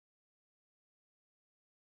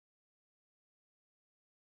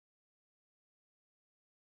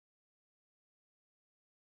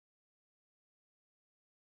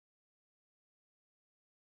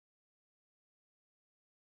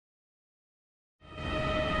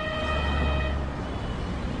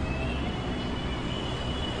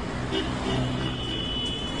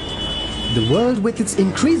The world, with its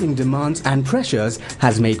increasing demands and pressures,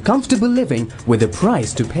 has made comfortable living with a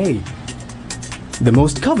price to pay. The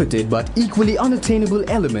most coveted but equally unattainable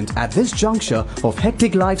element at this juncture of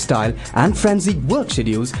hectic lifestyle and frenzied work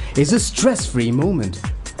schedules is a stress-free moment.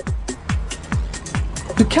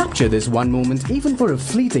 To capture this one moment, even for a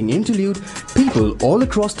fleeting interlude, people all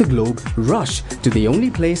across the globe rush to the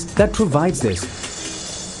only place that provides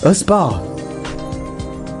this: a spa.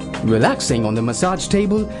 Relaxing on the massage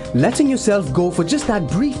table, letting yourself go for just that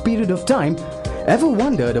brief period of time. Ever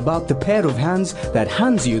wondered about the pair of hands that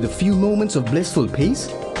hands you the few moments of blissful peace?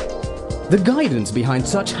 The guidance behind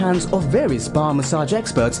such hands of various spa massage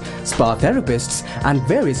experts, spa therapists and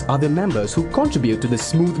various other members who contribute to the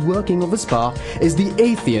smooth working of a spa is the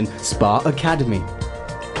Aithein Spa Academy.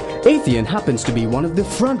 Aithein happens to be one of the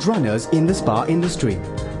front runners in the spa industry,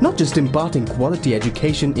 not just imparting quality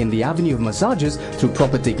education in the avenue of massages through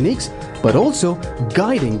proper techniques, but also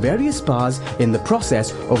guiding various spas in the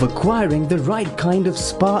process of acquiring the right kind of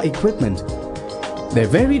spa equipment. Their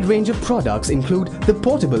varied range of products include the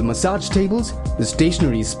portable massage tables, the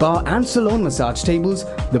stationary spa and salon massage tables,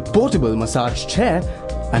 the portable massage chair,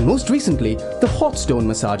 and most recently, the hot stone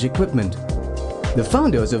massage equipment. The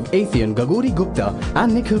founders of Aithein, Gauri Gupta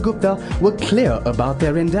and Nikhil Gupta, were clear about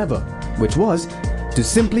their endeavor, which was to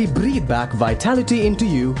simply breathe back vitality into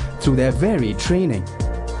you through their varied training.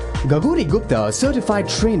 Gauri Gupta, a certified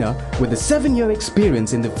trainer with a 7-year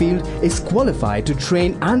experience in the field, is qualified to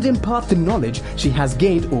train and impart the knowledge she has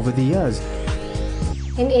gained over the years.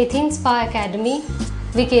 In Aithein Spa Academy,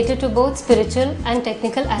 we cater to both spiritual and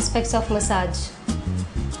technical aspects of massage.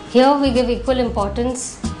 Here we give equal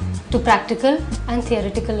importance to practical and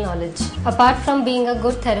theoretical knowledge. Apart from being a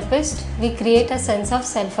good therapist, we create a sense of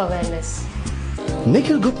self-awareness.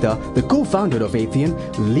 Nikhil Gupta, the co-founder of Aithein,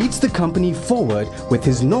 leads the company forward with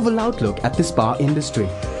his novel outlook at the spa industry.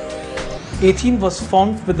 Aithein was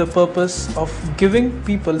formed with the purpose of giving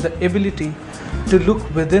people the ability to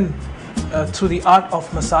look within through the art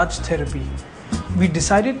of massage therapy. We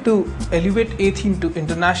decided to elevate Aithein to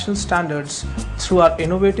international standards through our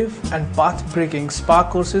innovative and path-breaking spa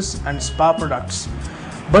courses and spa products.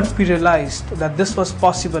 But we realized that this was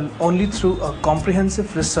possible only through a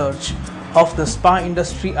comprehensive research of the spa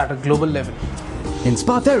industry at a global level. In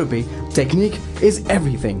spa therapy, technique is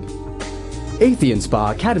everything. Aithein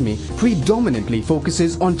Spa Academy predominantly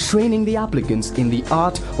focuses on training the applicants in the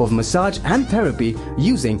art of massage and therapy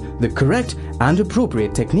using the correct and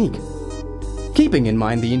appropriate technique. Keeping in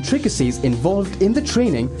mind the intricacies involved in the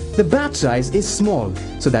training, the batch size is small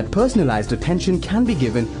so that personalized attention can be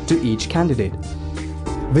given to each candidate.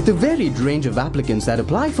 With a varied range of applicants that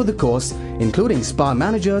apply for the course, including spa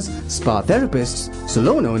managers, spa therapists,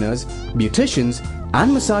 salon owners, beauticians,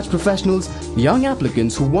 and massage professionals, young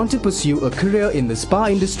applicants who want to pursue a career in the spa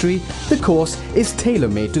industry, the course is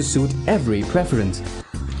tailor-made to suit every preference.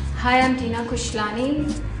 Hi, I'm Tina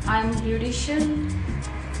Kushlani. I'm a beautician.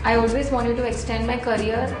 I always wanted to extend my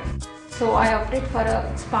career, so I opted for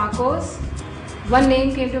a spa course. One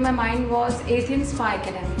name came to my mind was Aithein Spa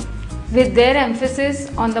Academy. With their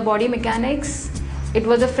emphasis on the body mechanics, it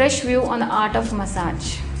was a fresh view on the art of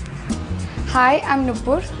massage. Hi, I'm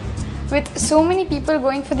Nupur. With so many people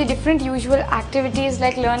going for the different usual activities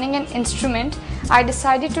like learning an instrument, I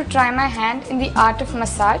decided to try my hand in the art of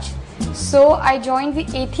massage. So I joined the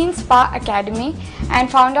Aithein Spa Academy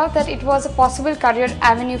and found out that it was a possible career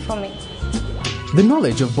avenue for me. The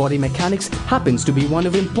knowledge of body mechanics happens to be one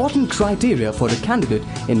of important criteria for a candidate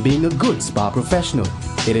in being a good spa professional.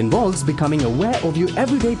 It involves becoming aware of your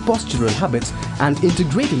everyday postural habits and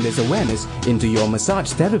integrating this awareness into your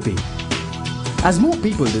massage therapy. As more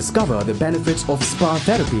people discover the benefits of spa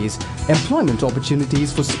therapies, employment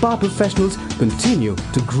opportunities for spa professionals continue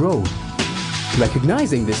to grow.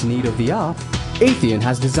 Recognizing this need of the hour, Aithein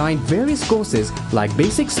has designed various courses like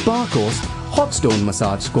Basic Spa Course, Hot Stone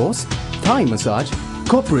Massage Course, Thai Massage,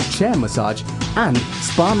 Corporate Chair Massage and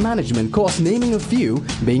Spa Management course, naming a few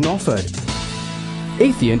being offered.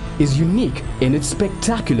 Aithein is unique in its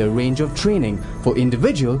spectacular range of training for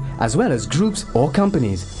individual as well as groups or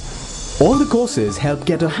companies. All the courses help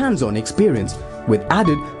get a hands-on experience with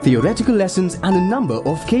added theoretical lessons and a number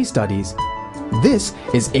of case studies. This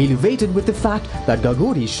is elevated with the fact that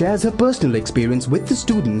Gauri shares her personal experience with the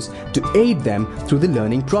students to aid them through the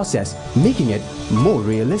learning process, making it more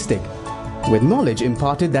realistic. With knowledge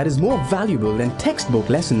imparted that is more valuable than textbook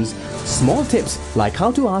lessons, small tips like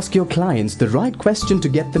how to ask your clients the right question to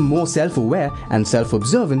get them more self-aware and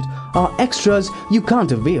self-observant are extras you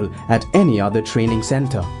can't avail at any other training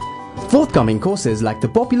center. Forthcoming courses like the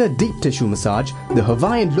popular deep tissue massage, the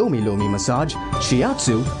Hawaiian Lomi Lomi massage,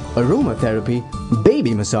 shiatsu, aromatherapy,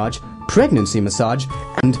 baby massage, pregnancy massage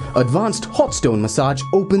and advanced hot stone massage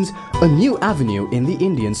opens a new avenue in the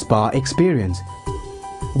Indian spa experience.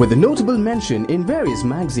 With a notable mention in various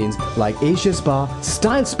magazines like Asia Spa,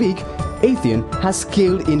 Style Speak, Aithein has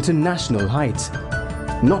scaled international heights.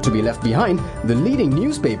 Not to be left behind, the leading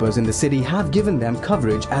newspapers in the city have given them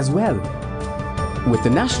coverage as well. With the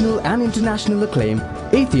national and international acclaim,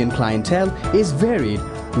 Aithein clientele is varied,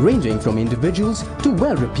 ranging from individuals to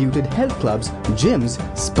well-reputed health clubs, gyms,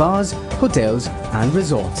 spas, hotels and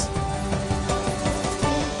resorts.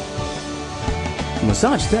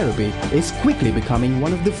 Massage therapy is quickly becoming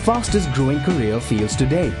one of the fastest growing career fields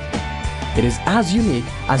today. It is as unique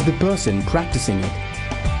as the person practicing it.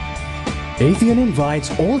 Aithein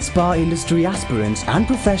invites all spa industry aspirants and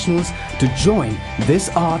professionals to join this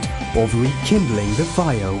art of rekindling the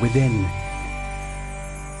fire within.